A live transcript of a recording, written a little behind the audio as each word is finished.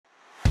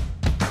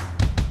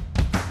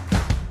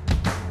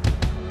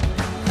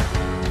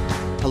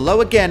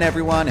Hello again,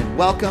 everyone, and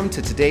welcome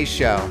to today's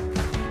show.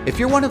 If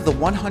you're one of the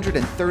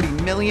 130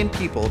 million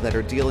people that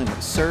are dealing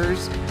with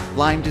SIRS,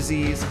 Lyme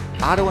disease,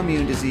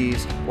 autoimmune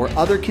disease, or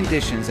other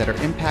conditions that are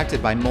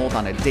impacted by mold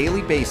on a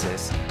daily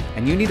basis,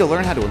 and you need to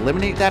learn how to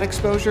eliminate that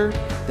exposure,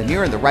 then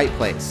you're in the right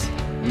place.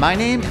 My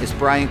name is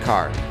Brian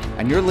Carr,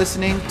 and you're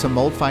listening to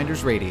Mold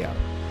Finders Radio.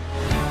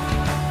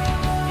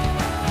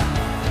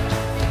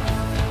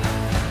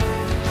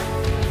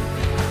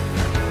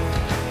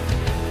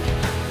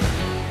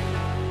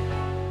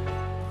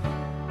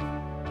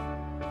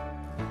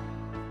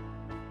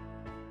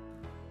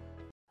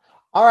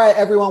 All right,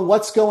 everyone,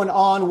 what's going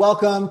on?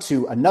 Welcome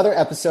to another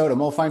episode of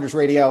Mold Finders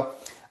Radio.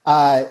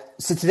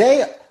 So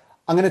today,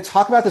 I'm going to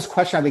talk about this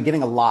question I've been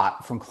getting a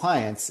lot from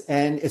clients,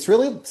 and it's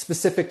really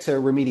specific to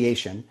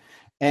remediation.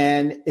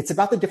 And it's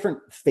about the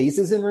different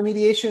phases in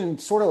remediation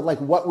and sort of like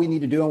what we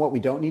need to do and what we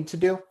don't need to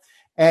do.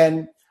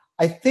 And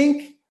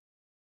the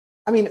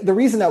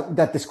reason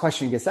that this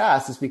question gets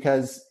asked is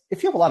because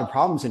if you have a lot of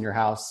problems in your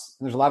house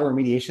and there's a lot of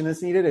remediation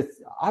that's needed,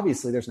 it's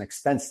obviously there's an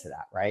expense to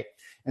that, right?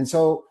 And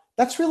so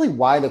that's really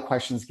why the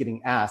question is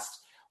getting asked.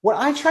 What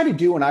I try to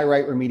do when I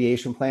write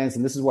remediation plans,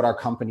 and this is what our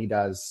company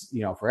does,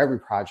 for every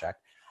project,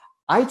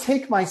 I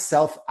take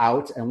myself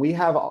out, and we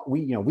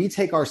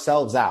take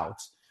ourselves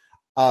out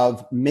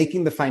of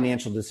making the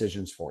financial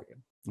decisions for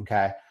you.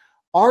 Okay.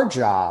 Our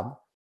job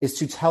is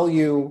to tell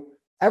you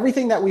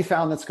everything that we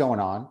found that's going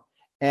on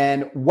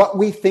and what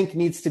we think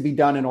needs to be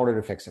done in order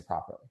to fix it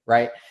properly,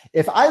 right?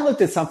 If I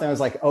looked at something, I was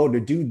like, to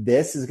do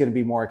this is going to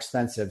be more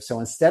expensive. So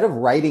instead of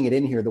writing it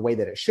in here the way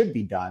that it should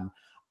be done,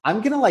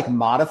 I'm going to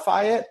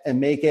modify it and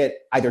make it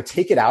either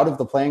take it out of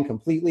the plan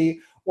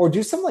completely or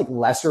do some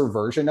lesser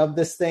version of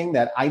this thing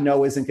that I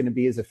know isn't going to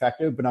be as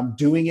effective, but I'm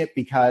doing it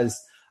because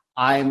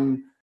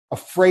I'm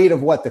afraid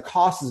of what the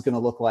cost is going to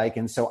look like.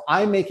 And so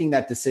I'm making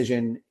that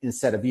decision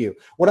instead of you.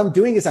 What I'm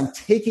doing is I'm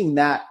taking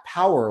that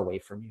power away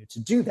from you to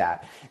do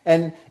that.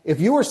 And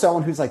if you are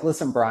someone who's like,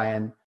 listen,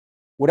 Brian,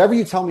 whatever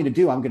you tell me to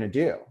do, I'm going to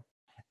do.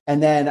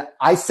 And then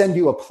I send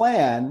you a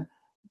plan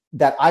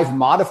that I've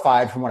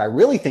modified from what I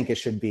really think it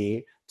should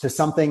be to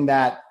something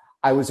that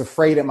I was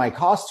afraid it might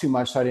cost too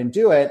much, so I didn't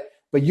do it.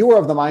 But you are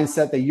of the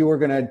mindset that you are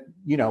going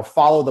to,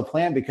 follow the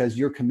plan because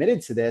you're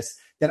committed to this,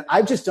 then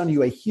I've just done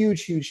you a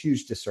huge, huge,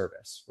 huge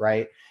disservice,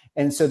 right?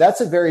 And so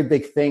that's a very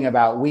big thing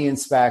about We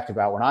Inspect,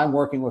 about when I'm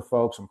working with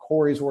folks, when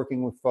Corey's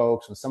working with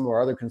folks, when some of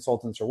our other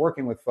consultants are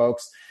working with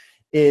folks,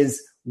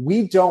 is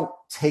we don't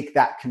take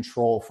that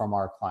control from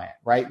our client,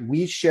 right?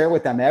 We share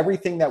with them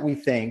everything that we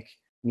think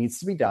needs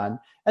to be done.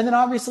 And then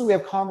obviously we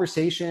have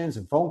conversations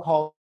and phone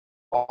calls,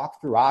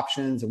 walk through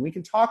options, and we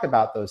can talk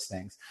about those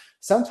things.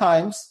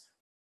 Sometimes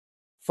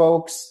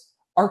folks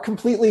are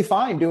completely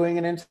fine doing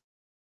it,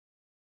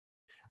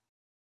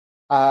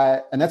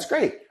 and that's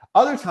great.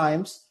 Other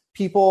times,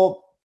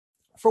 people,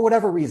 for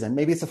whatever reason,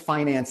 maybe it's a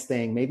finance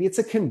thing, maybe it's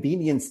a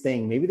convenience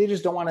thing, maybe they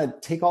just don't want to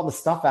take all the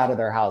stuff out of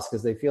their house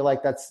because they feel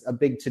like that's a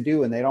big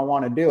to-do and they don't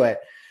want to do it.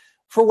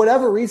 For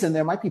whatever reason,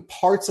 there might be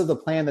parts of the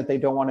plan that they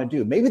don't want to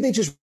do. Maybe they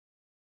just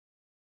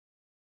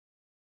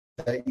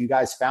that you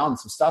guys found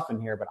some stuff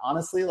in here, but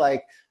honestly, I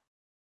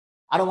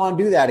don't want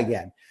to do that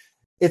again.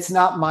 It's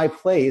not my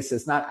place.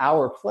 It's not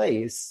our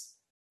place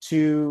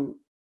to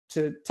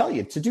tell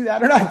you to do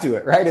that or not do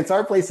it, right? It's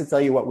our place to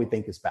tell you what we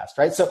think is best,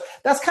 right? So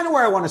that's kind of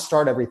where I want to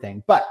start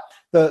everything. But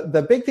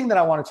the big thing that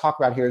I want to talk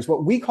about here is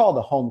what we call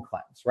the home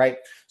cleanse, right?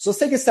 So let's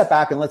take a step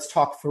back and let's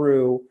talk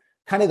through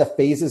kind of the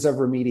phases of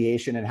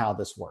remediation and how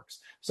this works.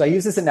 So I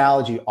use this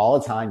analogy all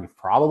the time. You've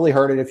probably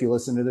heard it if you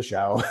listen to the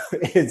show.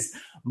 It's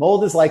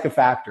mold is like a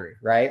factory,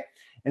 right?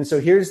 And so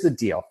here's the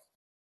deal.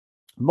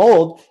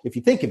 Mold, if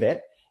you think of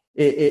it,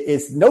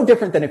 it's no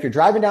different than if you're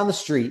driving down the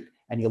street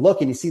and you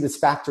look and you see this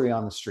factory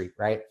on the street,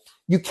 right?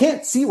 You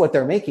can't see what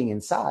they're making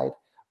inside,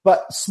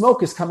 but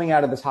smoke is coming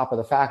out of the top of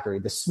the factory.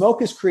 The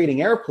smoke is creating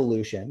air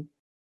pollution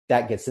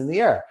that gets in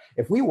the air.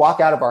 If we walk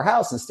out of our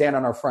house and stand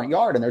on our front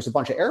yard and there's a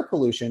bunch of air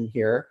pollution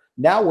here,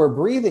 now we're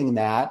breathing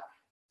that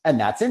and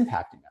that's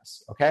impacting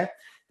us, okay?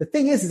 The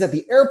thing is that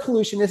the air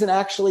pollution isn't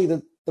actually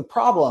the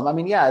problem. I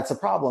mean, yeah, it's a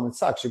problem. It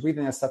sucks. You're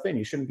breathing that stuff in.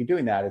 You shouldn't be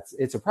doing that.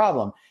 It's a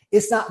problem.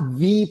 It's not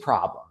the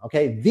problem,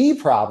 okay? The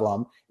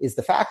problem is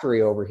the factory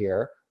over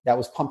here that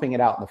was pumping it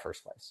out in the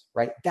first place,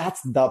 right?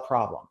 That's the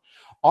problem.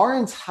 Our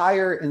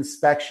entire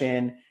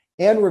inspection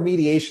and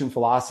remediation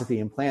philosophy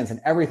and plans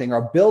and everything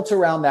are built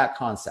around that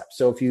concept.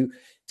 So if you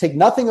take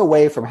nothing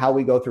away from how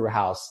we go through a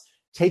house,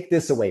 take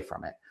this away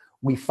from it.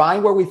 We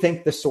find where we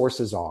think the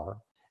sources are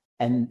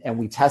and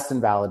we test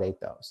and validate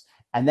those.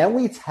 And then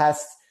we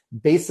test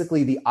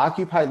basically the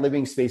occupied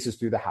living spaces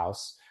through the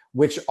house,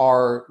 which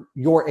are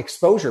your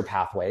exposure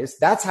pathways.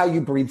 That's how you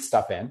breathe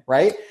stuff in,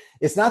 right?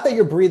 It's not that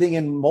you're breathing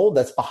in mold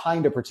that's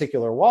behind a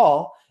particular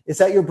wall. It's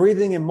that you're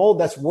breathing in mold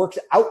that's worked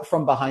out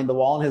from behind the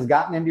wall and has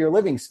gotten into your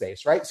living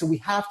space, right? So we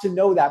have to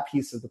know that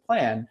piece of the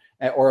plan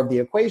or of the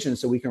equation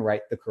so we can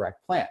write the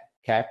correct plan,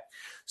 okay?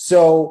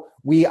 So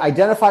we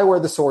identify where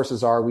the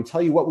sources are. We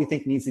tell you what we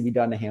think needs to be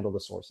done to handle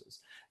the sources.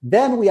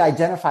 Then we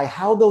identify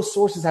how those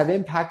sources have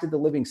impacted the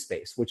living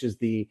space, which is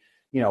the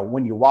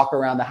when you walk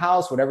around the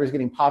house, whatever's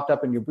getting popped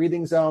up in your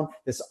breathing zone.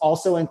 This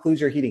also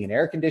includes your heating and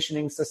air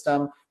conditioning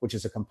system, which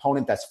is a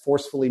component that's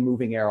forcefully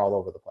moving air all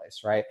over the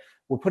place, right?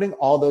 We're putting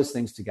all those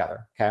things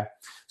together, okay?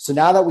 So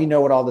now that we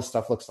know what all this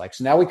stuff looks like,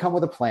 so now we come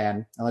with a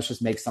plan, and let's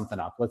just make something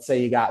up. Let's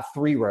say you got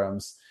 3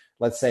 rooms.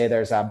 Let's say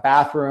there's a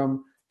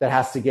bathroom that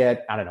has to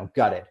get,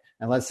 gutted.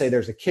 And let's say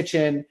there's a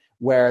kitchen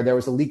where there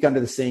was a leak under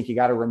the sink. You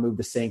got to remove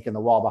the sink and the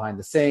wall behind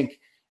the sink.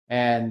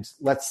 And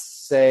let's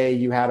say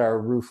you had a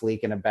roof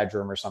leak in a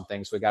bedroom or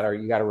something. So you got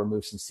to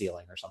remove some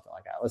ceiling or something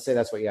like that. Let's say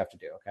that's what you have to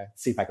do. Okay.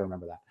 Let's see if I can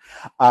remember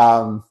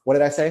that. What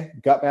did I say?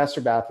 Gut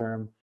master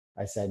bathroom.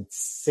 I said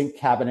sink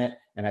cabinet,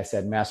 and I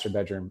said master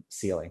bedroom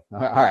ceiling. All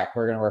right.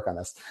 We're going to work on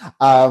this.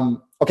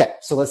 Okay.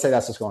 So let's say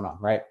that's what's going on,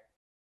 right?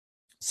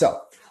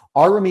 So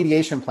our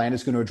remediation plan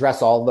is going to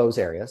address all of those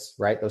areas,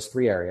 right? Those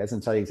 3 areas,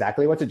 and tell you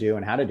exactly what to do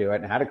and how to do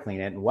it and how to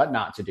clean it and what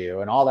not to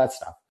do and all that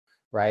stuff,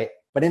 right?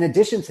 But in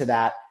addition to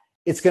that,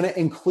 it's going to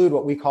include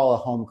what we call a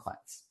home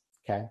cleanse,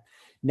 okay?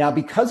 Now,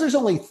 because there's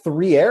only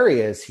 3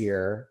 areas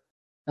here,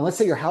 and let's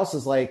say your house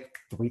is like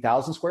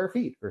 3,000 square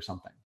feet or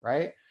something,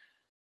 right?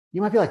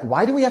 You might be like,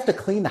 why do we have to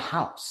clean the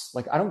house?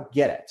 Like, I don't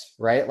get it,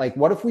 right? Like,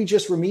 what if we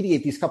just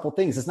remediate these couple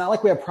things? It's not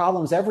like we have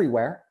problems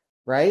everywhere,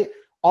 right?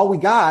 All we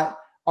got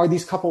are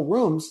these couple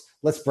rooms.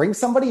 Let's bring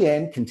somebody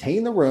in,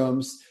 contain the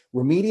rooms,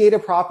 remediate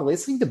it properly.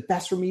 Let's need the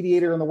best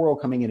remediator in the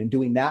world coming in and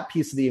doing that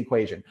piece of the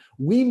equation.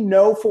 We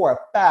know for a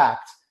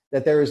fact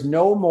that there is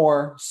no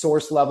more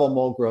source level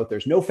mold growth.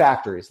 There's no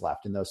factories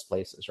left in those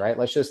places, right?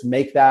 Let's just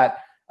make that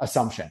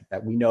assumption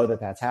that we know that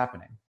that's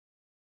happening.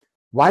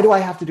 Why do I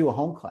have to do a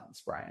home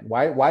cleanse, Brian?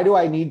 Why do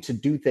I need to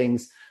do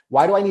things?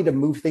 Why do I need to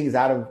move things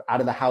out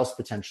of the house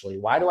potentially?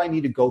 Why do I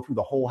need to go through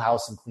the whole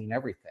house and clean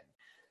everything?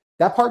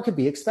 That part could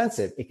be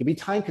expensive. It could be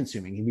time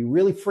consuming. It can be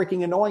really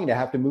freaking annoying to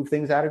have to move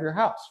things out of your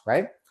house,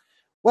 right?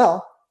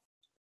 Well,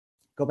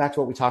 go back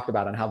to what we talked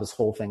about on how this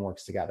whole thing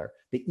works together,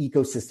 the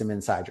ecosystem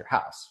inside your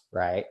house,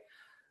 right?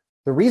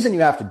 The reason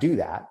you have to do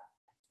that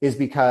is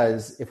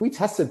because if we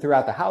tested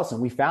throughout the house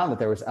and we found that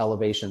there was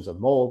elevations of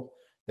mold,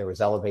 there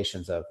was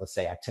elevations of, let's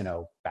say,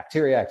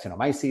 actinobacteria,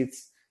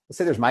 actinomycetes, let's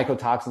say there's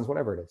mycotoxins,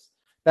 whatever it is,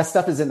 that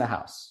stuff is in the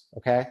house,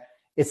 okay?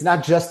 It's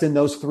not just in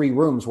those 3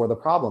 rooms where the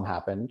problem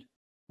happened,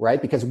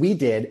 right? Because we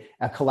did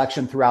a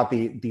collection throughout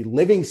the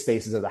living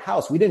spaces of the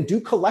house. We didn't do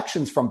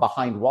collections from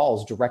behind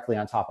walls directly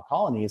on top of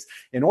colonies.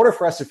 In order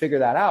for us to figure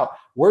that out,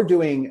 we're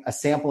doing a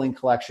sampling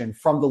collection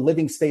from the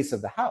living space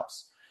of the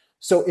house.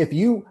 So if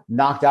you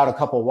knocked out a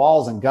couple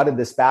walls and gutted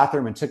this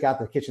bathroom and took out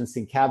the kitchen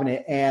sink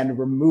cabinet and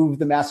removed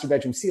the master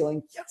bedroom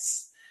ceiling,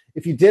 yes.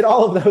 If you did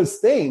all of those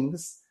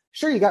things,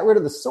 sure, you got rid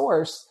of the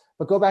source,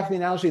 but go back to the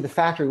analogy of the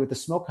factory with the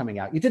smoke coming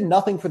out. You did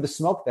nothing for the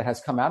smoke that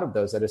has come out of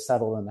those that has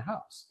settled in the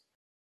house.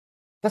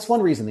 That's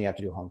one reason that you have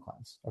to do a home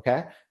cleanse,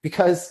 okay?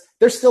 Because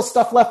there's still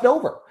stuff left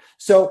over.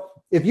 So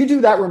if you do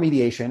that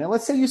remediation, and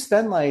let's say you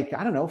spend like,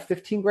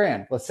 15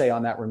 grand, let's say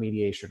on that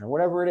remediation or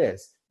whatever it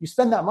is, you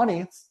spend that money,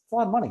 it's a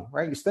lot of money,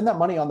 right? You spend that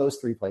money on those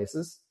 3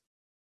 places.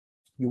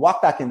 You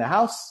walk back in the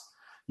house,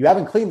 you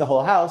haven't cleaned the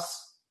whole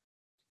house.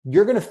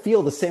 You're going to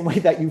feel the same way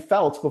that you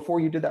felt before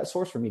you did that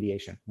source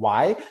remediation.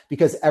 Why?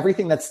 Because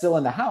everything that's still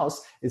in the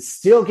house is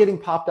still getting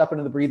popped up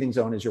into the breathing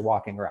zone as you're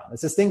walking around.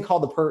 It's this thing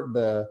called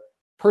the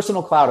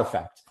personal cloud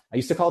effect. I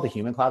used to call it the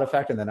human cloud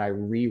effect, and then I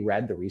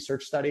reread the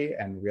research study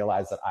and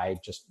realized that I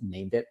just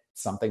named it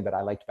something that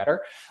I liked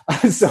better.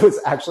 So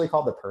it's actually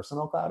called the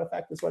personal cloud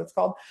effect is what it's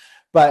called.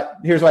 But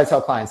here's what I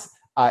tell clients.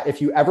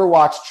 If you ever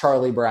watched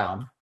Charlie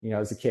Brown,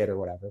 as a kid or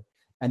whatever,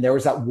 and there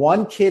was that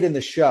one kid in the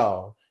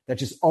show that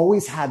just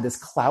always had this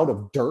cloud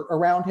of dirt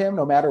around him,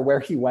 no matter where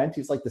he went.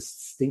 He's like the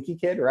stinky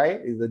kid, right?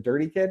 He's the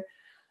dirty kid.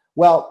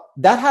 Well,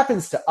 that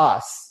happens to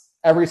us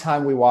every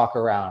time we walk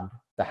around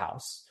the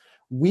house.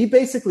 We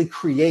basically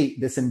create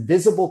this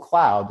invisible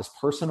cloud, this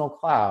personal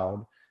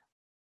cloud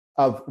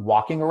of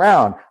walking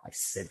around. I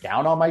sit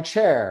down on my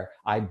chair.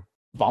 I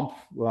bump,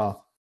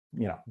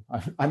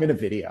 I'm in a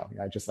video.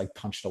 I just like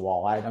punched a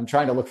wall. I'm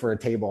trying to look for a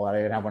table. I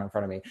didn't have one in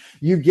front of me.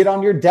 You get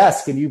on your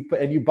desk and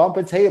you bump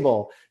a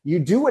table. You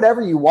do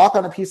whatever. You walk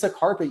on a piece of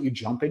carpet. You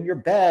jump in your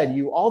bed.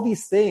 All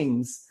these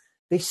things,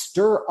 they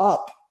stir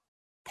up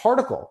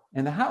particle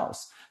in the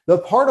house. The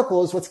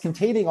particle is what's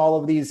containing all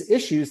of these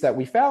issues that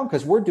we found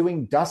because we're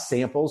doing dust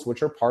samples,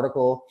 which are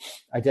particle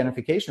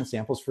identification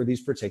samples for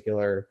these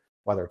particular,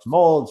 whether it's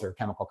molds or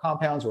chemical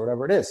compounds or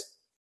whatever it is.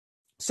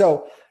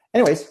 So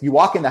anyways, you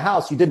walk in the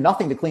house, you did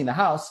nothing to clean the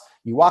house.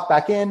 You walk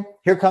back in,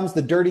 here comes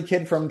the dirty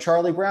kid from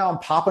Charlie Brown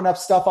popping up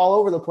stuff all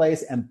over the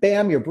place, and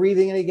bam, you're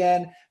breathing it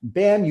again.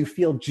 Bam, you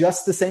feel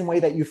just the same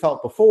way that you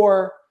felt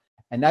before.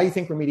 And now you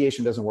think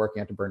remediation doesn't work, you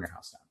have to burn your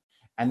house down.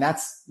 And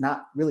that's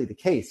not really the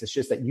case. It's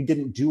just that you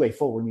didn't do a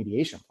full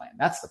remediation plan.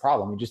 That's the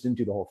problem. You just didn't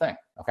do the whole thing,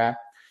 okay?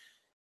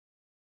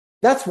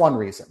 That's one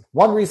reason.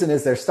 One reason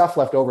is there's stuff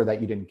left over that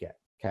you didn't get,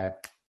 okay?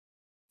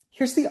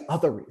 Here's the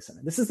other reason.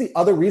 This is the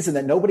other reason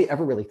that nobody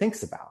ever really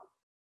thinks about.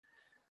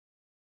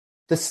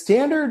 The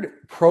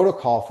standard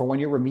protocol for when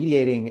you're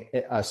remediating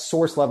a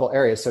source level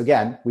area. So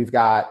again, we've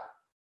got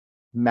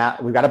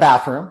a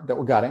bathroom that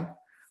we're gutting.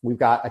 we've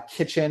got a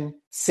kitchen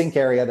sink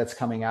area that's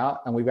coming out,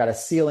 and we've got a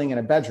ceiling and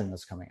a bedroom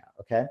that's coming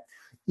out, okay?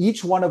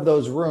 Each one of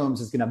those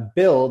rooms is going to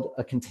build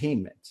a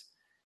containment.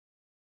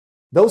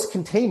 Those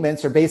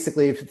containments are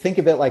basically, if you think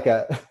of it like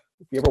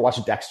if you ever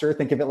watch Dexter,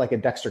 think of it like a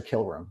Dexter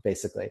kill room,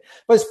 basically.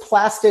 But it's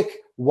plastic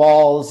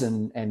walls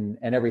and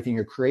everything.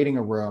 You're creating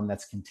a room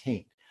that's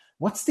contained.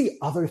 What's the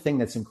other thing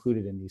that's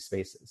included in these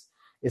spaces?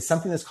 Is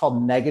something that's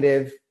called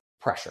negative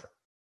pressure,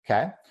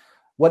 okay?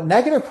 What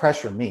negative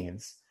pressure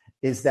means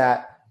is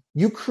that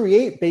you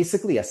create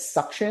basically a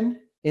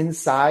suction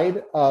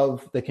inside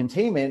of the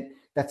containment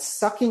that's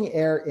sucking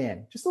air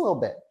in, just a little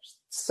bit, just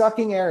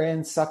sucking air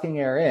in, sucking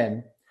air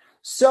in.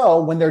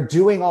 So when they're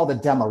doing all the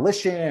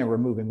demolition and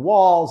removing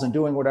walls and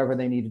doing whatever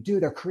they need to do,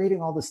 they're creating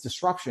all this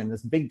disruption,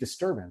 this big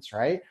disturbance,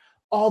 right?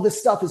 All this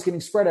stuff is getting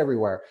spread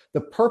everywhere.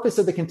 The purpose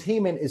of the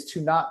containment is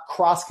to not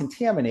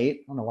cross-contaminate.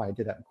 I don't know why I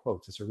did that in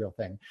quotes. It's a real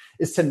thing.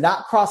 Is to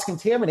not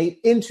cross-contaminate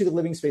into the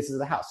living spaces of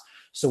the house.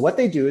 So what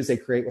they do is they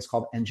create what's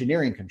called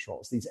engineering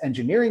controls. These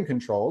engineering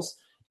controls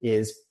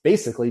is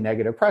basically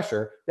negative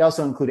pressure. They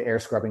also include air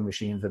scrubbing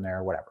machines in there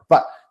or whatever.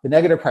 But the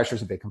negative pressure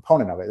is a big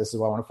component of it. This is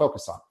what I want to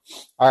focus on.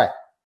 All right.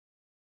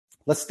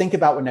 Let's think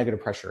about what negative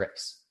pressure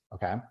is,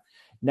 okay?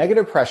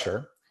 Negative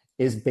pressure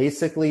is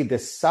basically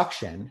this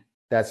suction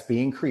that's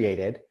being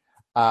created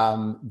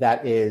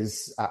that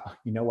is,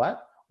 you know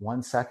what?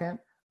 1 second.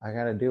 I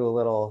got to do a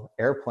little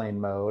airplane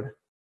mode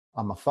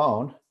on my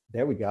phone.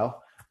 There we go.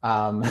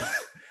 I'm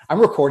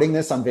recording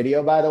this on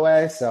video, by the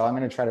way, so I'm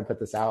going to try to put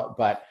this out.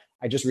 But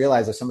I just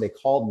realized if somebody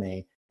called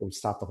me, it would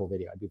stop the whole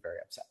video. I'd be very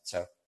upset.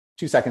 So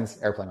 2 seconds,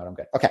 airplane mode, I'm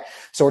good. Okay,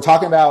 so we're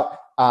talking about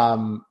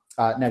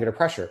negative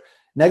pressure.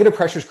 Negative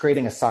pressure is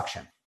creating a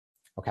suction,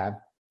 okay?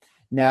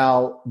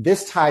 Now,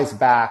 this ties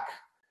back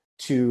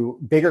to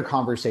bigger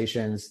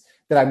conversations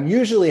that I'm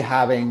usually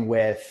having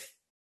with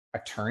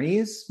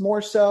attorneys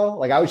more so.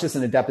 Like I was just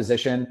in a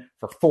deposition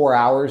for 4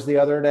 hours the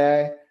other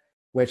day,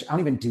 which I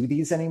don't even do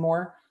these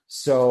anymore.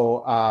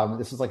 So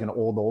this is like an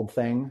old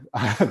thing,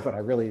 but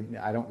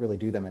I don't really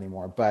do them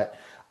anymore. But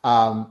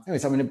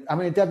anyways, I'm in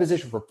a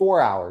deposition for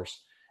 4 hours,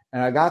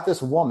 and I got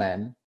this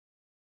woman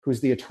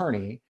who's the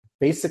attorney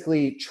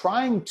basically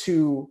trying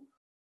to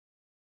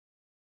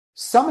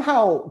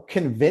somehow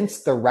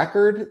convince the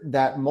record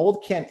that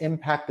mold can't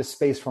impact the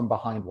space from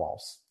behind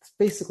walls. That's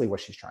basically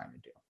what she's trying to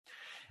do.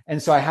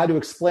 And so I had to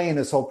explain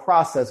this whole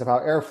process of how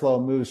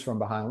airflow moves from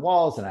behind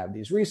walls, and I have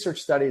these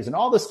research studies and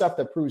all the stuff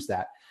that proves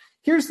that.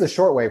 Here's the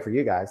short way for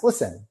you guys.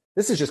 Listen,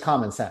 this is just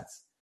common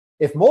sense.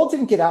 If mold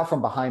didn't get out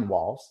from behind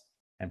walls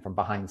and from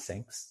behind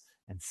sinks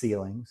and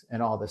ceilings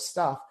and all this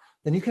stuff,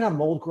 then you can have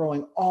mold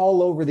growing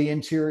all over the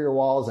interior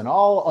walls and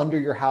all under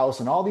your house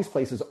and all these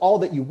places, all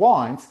that you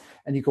want.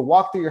 And you could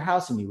walk through your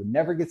house and you would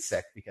never get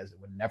sick because it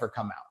would never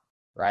come out,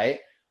 right?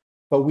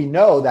 But we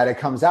know that it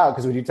comes out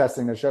because we do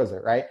testing that shows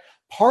it, right?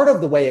 Part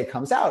of the way it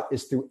comes out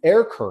is through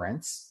air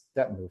currents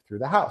that move through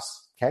the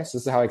house, okay? So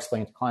this is how I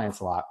explain to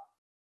clients a lot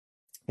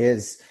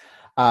is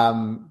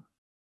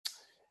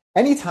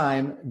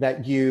anytime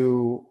that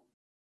you,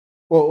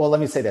 well, let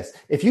me say this.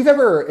 If you've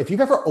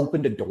ever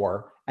opened a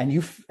door and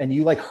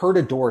you like heard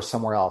a door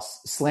somewhere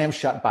else slam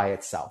shut by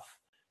itself,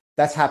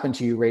 that's happened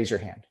to you, raise your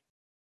hand.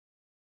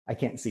 I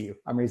can't see you.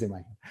 I'm raising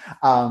my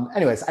hand.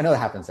 Anyways, I know that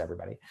happens to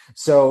everybody.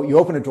 So you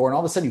open a door and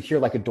all of a sudden you hear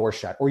like a door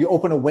shut, or you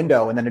open a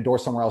window and then a door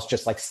somewhere else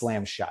just like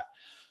slams shut.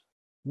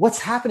 What's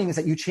happening is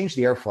that you change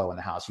the airflow in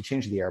the house. You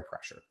change the air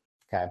pressure.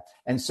 Okay.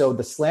 And so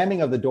the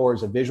slamming of the door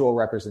is a visual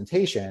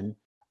representation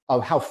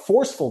of how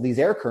forceful these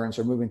air currents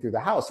are moving through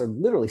the house. They're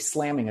literally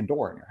slamming a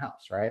door in your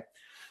house, right?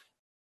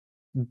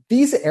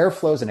 These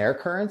airflows and air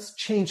currents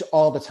change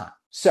all the time.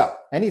 So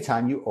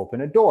anytime you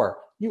open a door,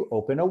 you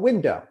open a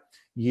window,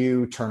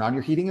 you turn on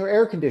your heating or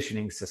air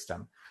conditioning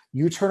system,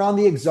 you turn on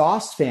the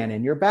exhaust fan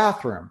in your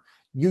bathroom,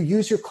 you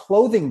use your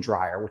clothing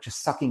dryer, which is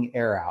sucking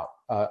air out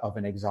of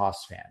an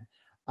exhaust fan.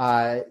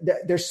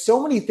 There's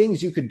so many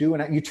things you could do.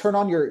 And you turn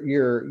on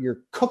your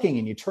cooking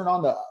and you turn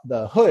on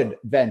the hood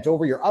vent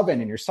over your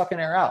oven and you're sucking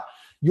air out.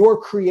 You're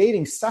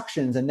creating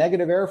suctions and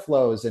negative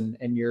airflows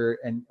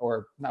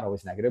or not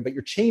always negative, but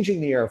you're changing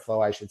the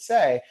airflow, I should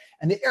say.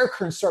 And the air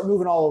currents start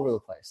moving all over the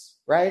place,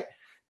 right?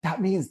 That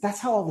means that's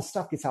how all the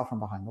stuff gets out from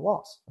behind the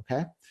walls.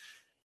 Okay.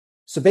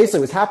 So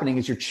basically what's happening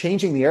is you're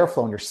changing the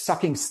airflow and you're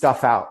sucking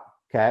stuff out.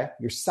 Okay.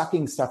 You're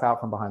sucking stuff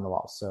out from behind the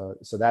walls.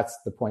 So that's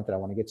the point that I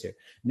want to get to.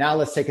 Now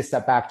let's take a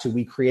step back to,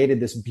 we created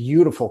this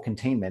beautiful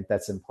containment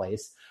that's in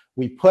place.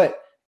 We put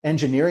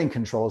engineering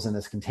controls in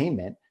this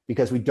containment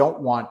because we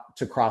don't want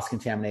to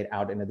cross-contaminate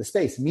out into the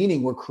space,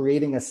 meaning we're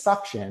creating a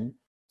suction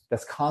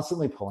that's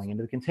constantly pulling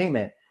into the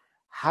containment.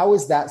 How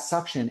is that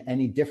suction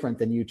any different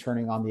than you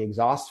turning on the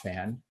exhaust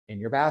fan in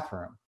your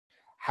bathroom?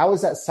 How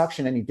is that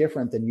suction any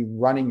different than you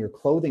running your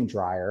clothing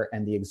dryer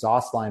and the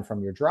exhaust line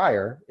from your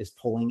dryer is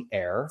pulling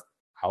air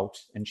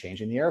out and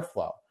changing the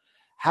airflow?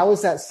 How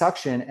is that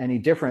suction any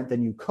different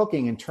than you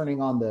cooking and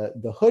turning on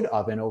the hood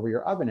oven over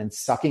your oven and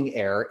sucking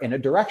air in a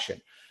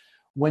direction?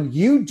 When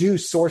you do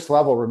source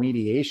level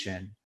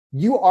remediation,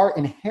 you are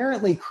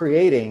inherently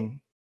creating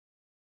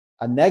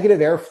a negative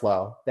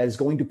airflow that is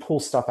going to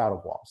pull stuff out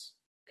of walls.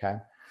 Okay.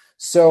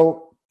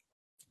 So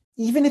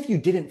even if you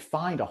didn't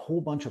find a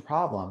whole bunch of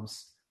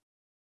problems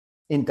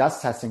in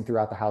dust testing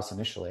throughout the house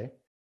initially,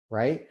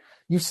 right?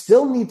 You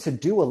still need to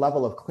do a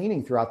level of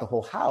cleaning throughout the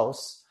whole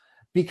house,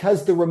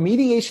 because the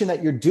remediation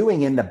that you're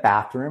doing in the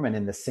bathroom and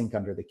in the sink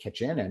under the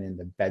kitchen and in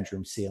the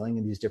bedroom ceiling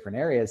in these different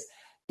areas,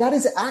 that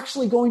is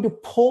actually going to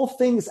pull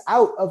things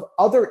out of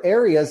other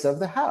areas of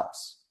the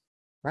house,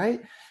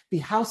 right? The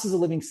house is a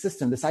living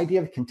system. This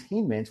idea of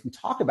containment, we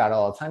talk about it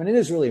all the time, and it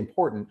is really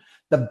important.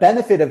 The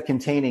benefit of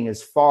containing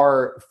is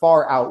far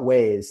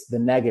outweighs the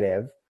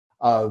negative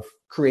of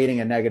creating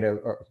a negative,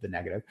 or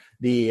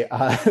the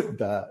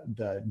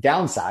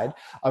downside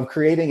of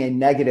creating a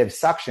negative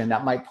suction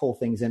that might pull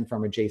things in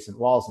from adjacent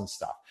walls and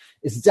stuff.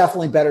 It's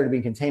definitely better to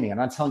be containing. I'm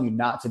not telling you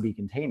not to be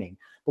containing,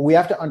 but we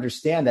have to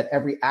understand that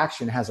every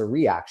action has a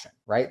reaction,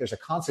 right? There's a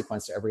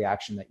consequence to every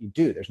action that you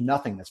do. There's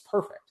nothing that's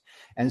perfect.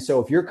 And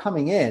so if you're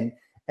coming in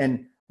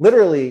and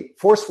literally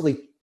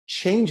forcefully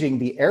changing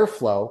the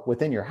airflow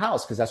within your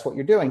house, because that's what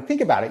you're doing,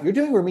 think about it. You're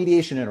doing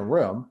remediation in a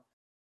room.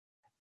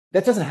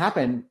 That doesn't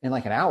happen in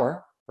like an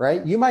hour,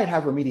 right? You might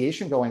have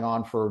remediation going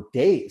on for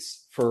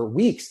days, for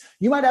weeks.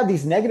 You might have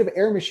these negative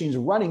air machines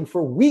running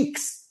for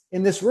weeks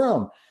in this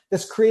room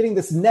that's creating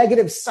this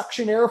negative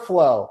suction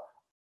airflow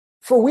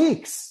for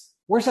weeks.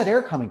 Where's that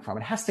air coming from?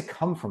 It has to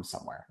come from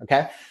somewhere,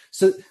 okay?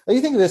 So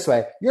you think of it this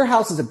way. Your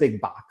house is a big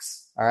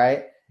box, all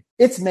right?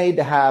 It's made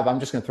to have,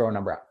 I'm just going to throw a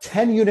number out,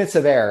 10 units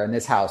of air in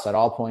this house at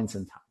all points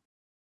in time,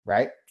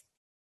 right?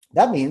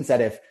 That means that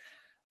if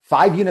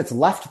 5 units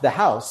left the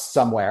house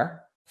somewhere,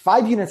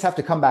 5 units have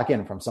to come back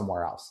in from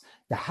somewhere else.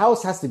 The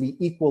house has to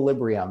be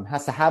equilibrium,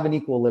 has to have an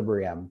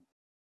equilibrium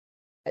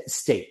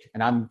state.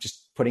 And I'm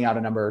just putting out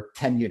a number,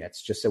 10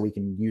 units, just so we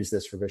can use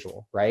this for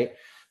visual, right?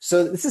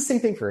 So it's the same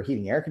thing for a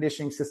heating air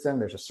conditioning system.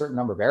 There's a certain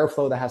number of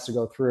airflow that has to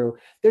go through.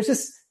 There's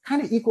this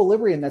kind of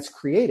equilibrium that's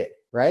created,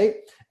 right?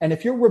 And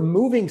if you're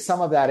removing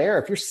some of that air,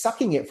 if you're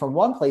sucking it from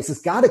one place,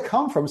 it's got to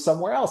come from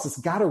somewhere else. It's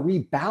got to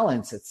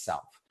rebalance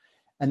itself.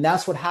 And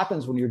that's what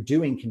happens when you're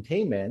doing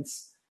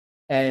containments.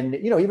 And,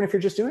 even if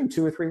you're just doing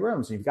 2 or 3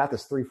 rooms and you've got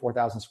this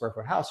 4,000 square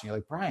foot house and you're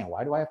like, Brian,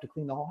 why do I have to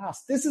clean the whole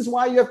house? This is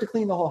why you have to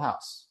clean the whole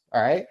house.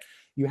 All right.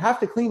 You have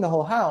to clean the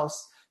whole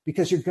house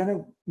because you're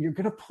going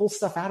to pull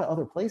stuff out of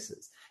other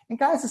places. And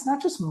guys, it's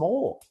not just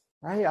mold,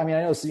 right? I mean,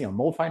 I know,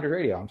 Mold Finder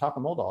Radio, I'm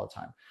talking mold all the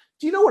time.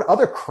 Do you know what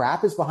other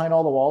crap is behind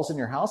all the walls in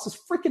your house? It's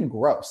freaking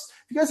gross.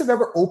 If you guys have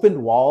ever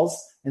opened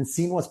walls and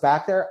seen what's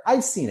back there,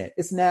 I've seen it.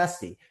 It's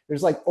nasty.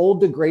 There's like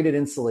old degraded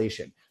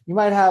insulation. You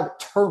might have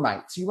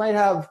termites. You might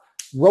have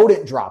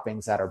rodent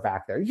droppings that are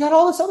back there. You got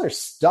all this other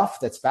stuff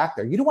that's back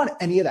there. You don't want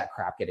any of that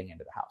crap getting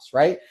into the house,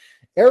 right?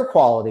 Air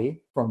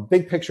quality from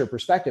big picture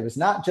perspective is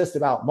not just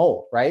about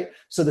mold, right?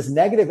 So this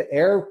negative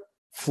air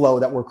flow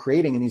that we're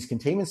creating in these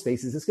containment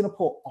spaces is going to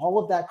pull all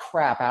of that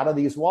crap out of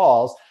these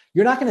walls.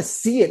 You're not going to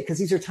see it because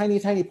these are tiny,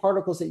 tiny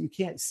particles that you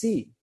can't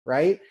see,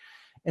 right?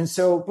 And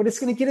so, but it's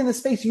going to get in the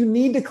space. You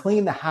need to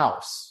clean the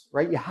house,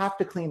 right? You have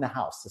to clean the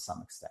house to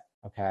some extent,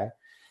 okay?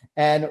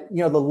 And,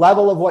 the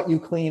level of what you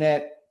clean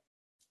it,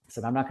 I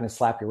said, I'm not going to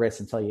slap your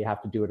wrist and tell you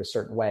have to do it a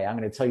certain way. I'm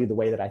going to tell you the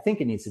way that I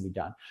think it needs to be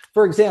done.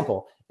 For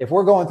example, if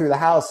we're going through the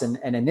house and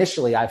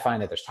initially I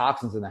find that there's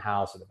toxins in the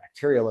house or the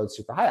bacteria load's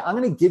super high, I'm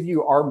going to give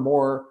you our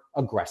more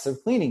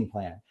aggressive cleaning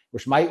plan,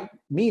 which might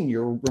mean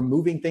you're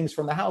removing things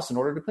from the house in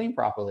order to clean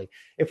properly.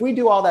 If we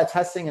do all that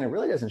testing and it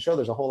really doesn't show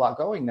there's a whole lot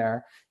going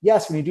there,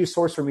 yes, when you do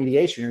source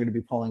remediation, you're going to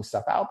be pulling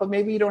stuff out, but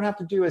maybe you don't have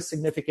to do as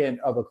significant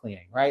of a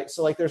cleaning, right?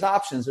 So like there's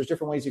options, there's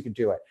different ways you could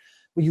do it.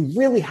 But you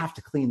really have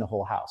to clean the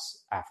whole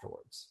house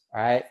afterwards,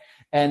 all right?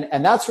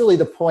 And that's really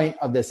the point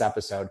of this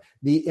episode,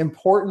 the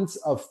importance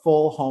of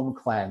full home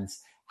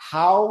cleanse,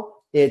 how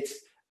it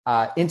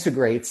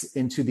integrates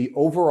into the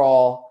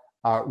overall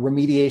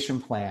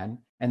remediation plan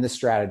and the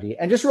strategy.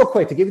 And just real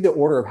quick, to give you the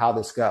order of how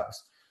this goes,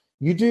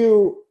 you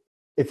do,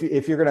 if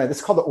you're going to, this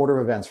is called the order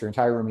of events for your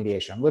entire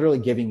remediation. I'm literally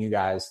giving you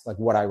guys like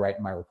what I write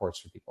in my reports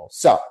for people.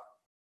 So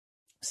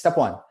step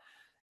 1.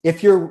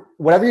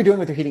 Whatever you're doing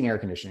with your heating air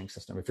conditioning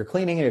system, if you're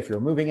cleaning it, if you're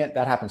removing it,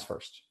 that happens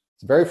first.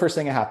 It's the very first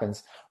thing that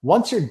happens.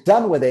 Once you're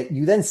done with it,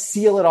 you then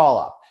seal it all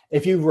up.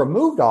 If you've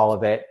removed all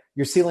of it,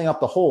 you're sealing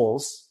up the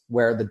holes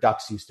where the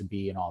ducts used to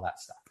be and all that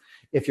stuff.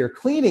 If you're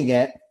cleaning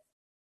it,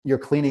 you're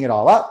cleaning it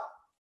all up.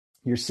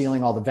 You're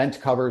sealing all the vent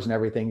covers and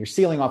everything. You're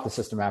sealing off the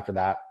system after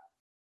that.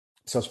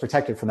 So it's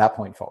protected from that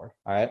point forward.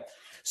 All right.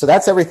 So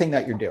that's everything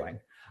that you're doing.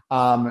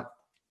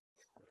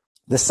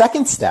 The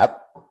second step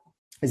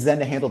is then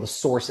to handle the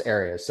source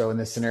areas. So in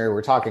this scenario,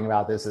 we're talking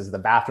about this is the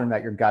bathroom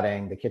that you're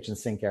gutting, the kitchen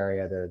sink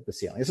area, the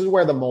ceiling. This is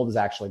where the mold is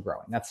actually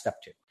growing. That's step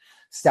 2.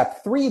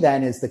 Step 3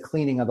 then is the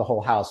cleaning of the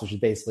whole house, which is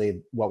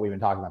basically what we've been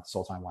talking about this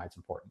whole time, why it's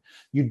important.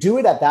 You do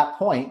it at that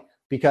point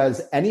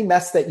because any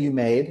mess that you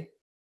made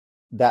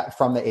that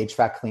from the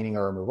HVAC cleaning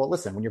or removal.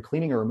 Listen, when you're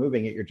cleaning or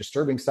removing it, you're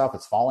disturbing stuff.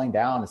 It's falling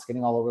down. It's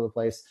getting all over the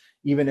place.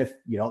 Even if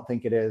you don't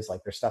think it is,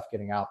 like there's stuff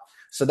getting out.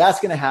 So that's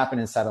going to happen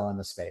and settle in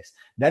the space.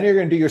 Then you're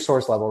going to do your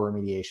source level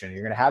remediation.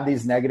 You're going to have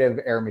these negative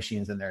air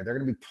machines in there. They're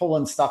going to be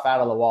pulling stuff out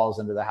of the walls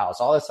into the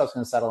house. All that stuff's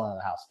going to settle into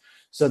the house.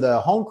 So the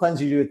home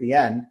cleanse you do at the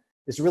end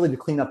is really to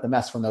clean up the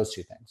mess from those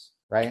two things,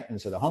 right?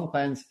 And so the home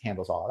cleanse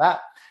handles all of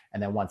that.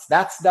 And then once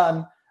that's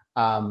done,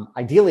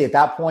 ideally at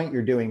that point,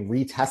 you're doing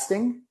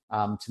retesting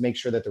to make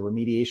sure that the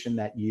remediation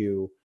that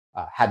you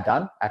had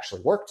done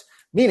actually worked.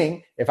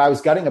 Meaning, if I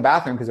was gutting a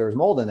bathroom because there was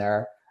mold in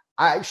there,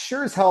 I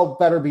sure as hell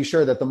better be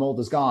sure that the mold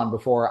is gone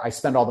before I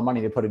spend all the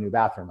money to put a new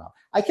bathroom up.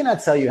 I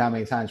cannot tell you how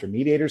many times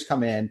remediators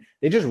come in,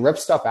 they just rip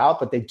stuff out,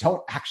 but they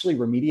don't actually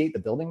remediate the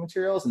building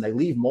materials, and they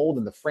leave mold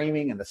in the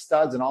framing and the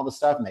studs and all the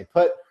stuff, and they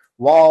put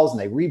walls and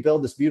they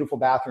rebuild this beautiful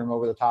bathroom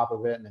over the top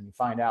of it, and then you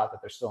find out that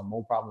there's still a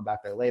mold problem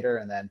back there later,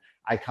 and then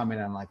I come in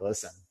and I'm like,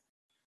 listen,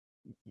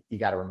 you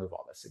got to remove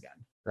all this again,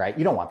 right?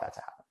 You don't want that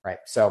to happen, right?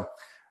 So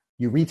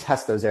you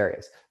retest those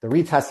areas. The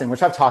retesting,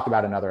 which I've talked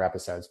about in other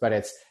episodes, but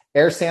it's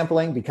air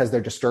sampling because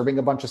they're disturbing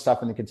a bunch of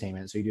stuff in the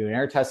containment. So you do an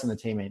air test in the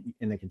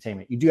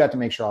containment. You do have to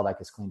make sure all that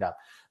gets cleaned up.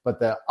 But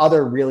the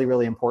other really,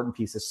 really important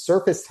piece is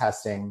surface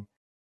testing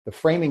the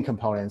framing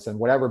components and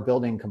whatever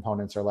building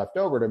components are left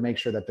over to make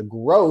sure that the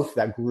growth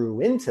that grew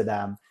into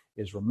them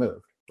is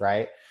removed,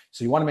 right?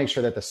 So you want to make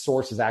sure that the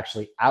source is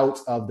actually out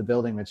of the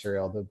building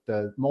material.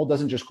 The mold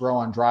doesn't just grow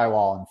on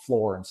drywall and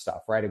floor and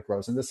stuff, right? It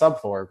grows into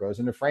subfloor, it grows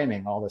into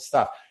framing, all this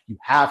stuff. You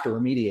have to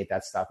remediate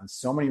that stuff. And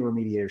so many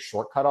remediators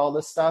shortcut all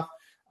this stuff.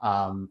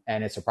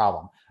 And it's a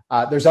problem.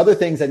 There's other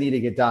things that need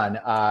to get done.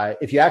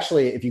 If you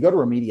go to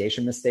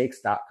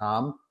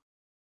remediationmistakes.com,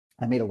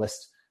 I made a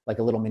list, like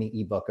a little mini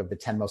ebook of the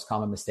 10 most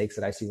common mistakes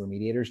that I see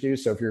remediators do.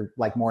 So if you're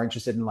like more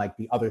interested in like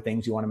the other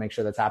things you want to make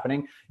sure that's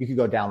happening, you can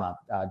go download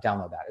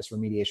that. It's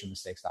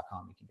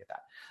remediationmistakes.com. You can get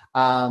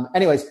that.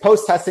 Anyways,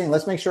 post-testing,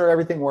 let's make sure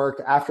everything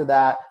worked. After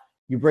that,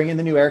 you bring in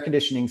the new air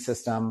conditioning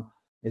system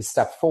is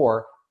step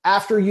 4.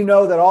 After you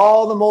know that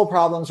all the mold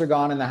problems are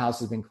gone and the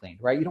house has been cleaned,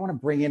 right? You don't want to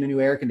bring in a new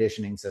air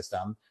conditioning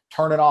system,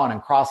 turn it on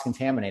and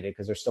cross-contaminate it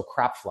because there's still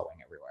crap flowing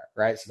everywhere,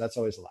 right? So that's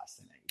always the last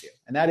thing that you do.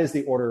 And that is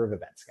the order of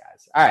events,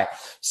 guys. All right.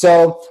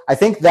 So I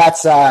think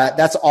that's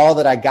all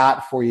that I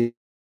got for you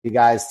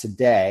guys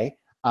today.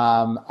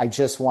 I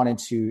just wanted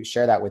to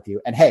share that with you.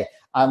 And hey,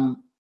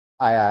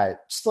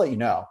 just to let you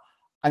know,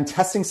 I'm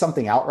testing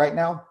something out right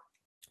now.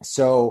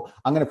 So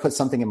I'm going to put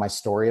something in my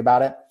story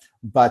about it.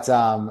 But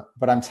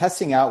I'm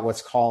testing out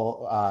what's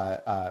called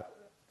a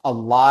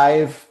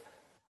live.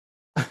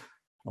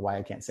 Why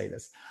I can't say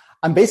this.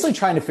 I'm basically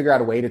trying to figure out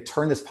a way to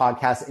turn this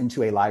podcast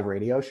into a live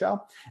radio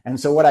show. And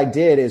so what I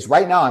did is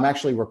right now I'm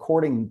actually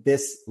recording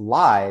this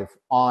live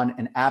on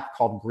an app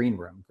called Green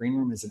Room. Green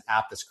Room is an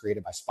app that's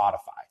created by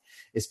Spotify.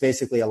 It's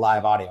basically a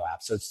live audio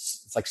app. So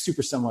it's like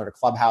super similar to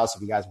Clubhouse.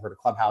 If you guys have heard of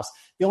Clubhouse,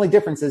 the only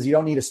difference is you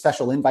don't need a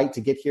special invite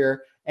to get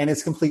here, and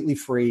it's completely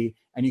free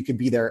and you could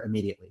be there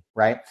immediately,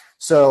 right?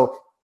 So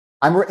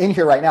I'm in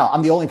here right now.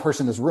 I'm the only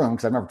person in this room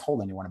because I've never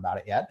told anyone about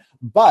it yet,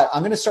 but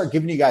I'm going to start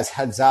giving you guys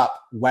heads up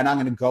when I'm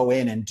going to go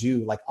in and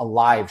do like a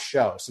live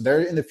show. So there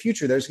in the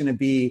future, there's going to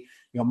be,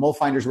 Mold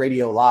Finders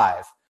Radio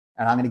Live,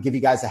 and I'm going to give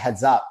you guys a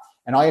heads up.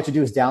 And all you have to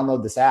do is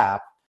download this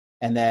app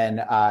and then,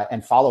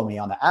 and follow me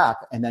on the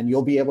app. And then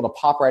you'll be able to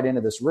pop right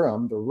into this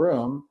room. The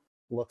room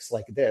looks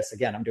like this.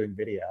 Again, I'm doing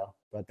video,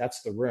 but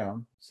that's the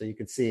room. So you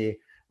can see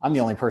I'm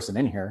the only person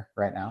in here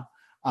right now.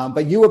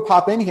 But you would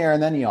pop in here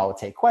and then you all would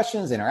take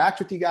questions, interact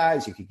with you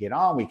guys. You could get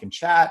on, we can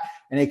chat,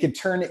 and it could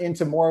turn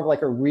into more of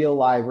like a real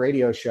live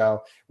radio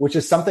show, which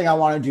is something I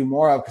want to do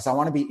more of because I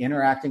want to be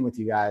interacting with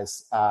you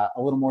guys a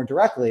little more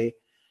directly.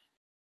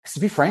 Because to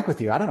be frank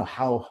with you, I don't know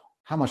how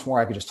much more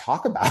I could just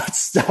talk about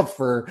stuff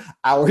for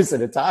hours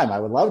at a time. I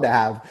would love to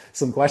have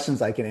some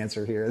questions I can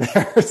answer here and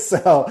there.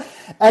 So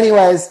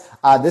anyways,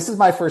 this is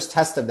my first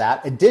test of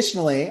that.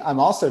 Additionally, I'm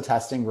also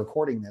testing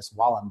recording this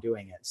while I'm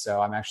doing it.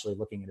 So I'm actually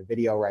looking at a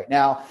video right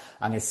now.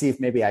 I'm going to see if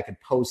maybe I could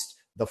post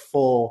the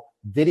full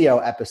video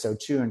episode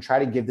too and try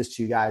to give this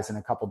to you guys in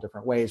a couple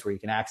different ways where you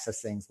can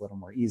access things a little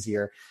more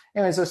easier.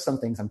 Anyways, there's some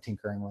things I'm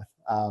tinkering with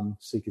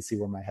so you can see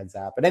where my head's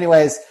at. But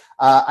anyways,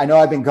 I know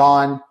I've been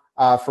gone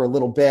for a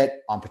little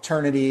bit on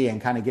paternity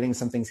and kind of getting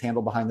some things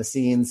handled behind the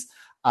scenes.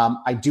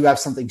 I do have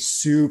something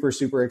super,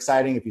 super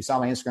exciting. If you saw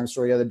my Instagram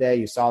story the other day,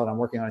 you saw that I'm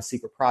working on a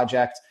secret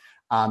project.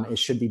 It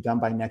should be done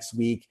by next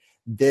week.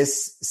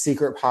 This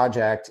secret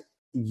project,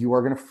 you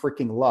are going to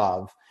freaking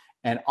love.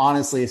 And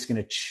honestly, it's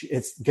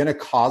going to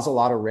cause a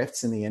lot of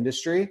rifts in the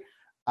industry.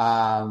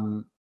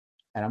 And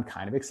I'm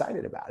kind of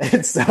excited about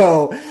it.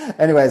 So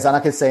anyways, I'm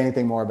not going to say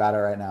anything more about it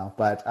right now,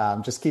 but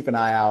just keep an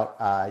eye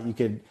out. You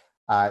could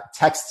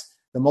text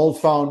the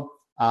mold phone,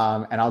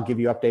 and I'll give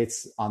you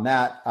updates on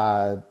that.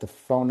 The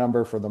phone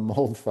number for the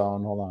mold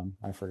phone, hold on,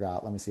 I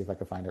forgot. Let me see if I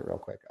can find it real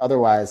quick.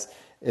 Otherwise,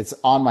 it's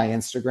on my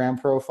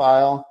Instagram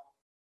profile.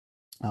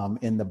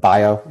 In the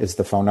bio is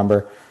the phone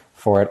number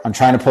for it. I'm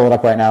trying to pull it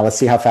up right now. Let's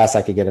see how fast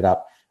I could get it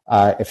up.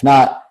 If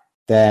not,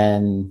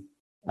 then,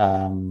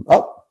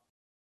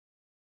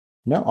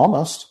 No,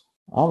 almost.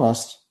 All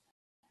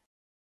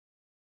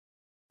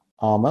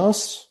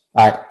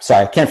right.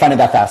 Sorry. Can't find it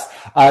that fast.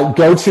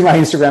 Go to my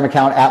Instagram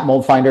account at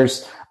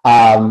MoldFinders.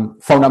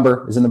 Phone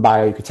number is in the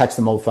bio. You can text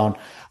the Mold phone.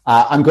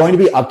 I'm going to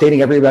be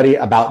updating everybody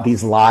about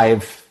these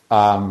live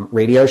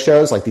radio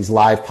shows, like these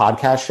live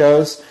podcast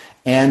shows,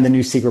 and the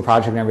new secret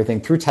project and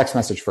everything through text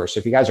message first. So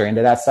if you guys are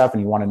into that stuff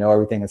and you want to know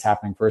everything that's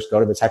happening first, go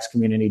to the text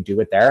community, do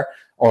it there.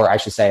 Or I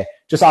should say,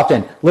 just opt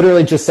in.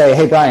 Literally just say,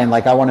 hey, Brian,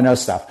 like I want to know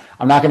stuff.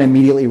 I'm not going to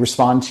immediately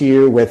respond to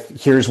you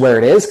with here's where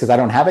it is because I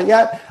don't have it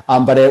yet.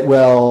 But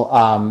it'll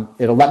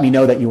let me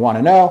know that you want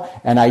to know.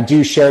 And I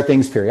do share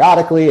things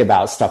periodically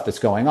about stuff that's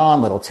going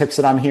on, little tips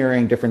that I'm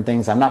hearing, different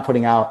things I'm not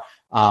putting out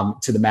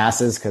to the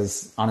masses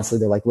because honestly,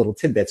 they're like little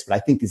tidbits. But I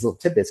think these little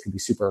tidbits can be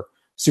super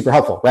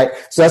helpful, right?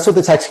 So that's what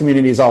the text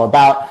community is all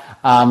about.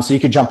 So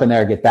you could jump in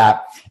there and get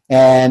that.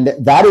 And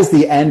that is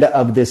the end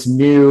of this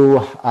new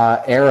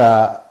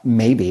era,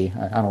 maybe.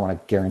 I don't want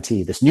to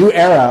guarantee this new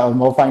era of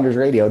MoldFinders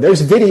Radio.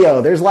 There's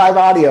video, there's live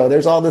audio,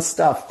 there's all this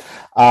stuff.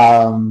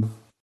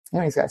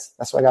 Anyways, guys,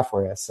 that's what I got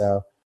for you.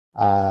 So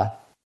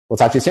we'll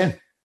talk to you soon.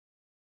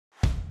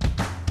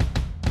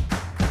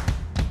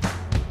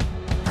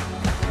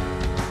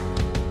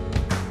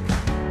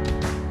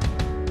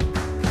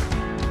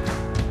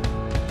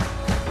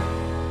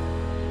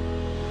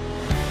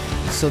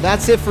 So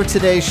that's it for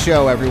today's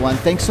show, everyone.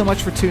 Thanks so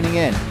much for tuning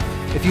in.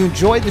 If you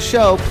enjoyed the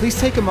show, please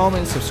take a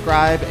moment and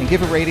subscribe and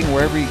give a rating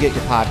wherever you get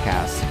your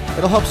podcasts.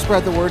 It'll help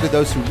spread the word to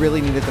those who really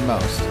need it the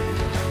most.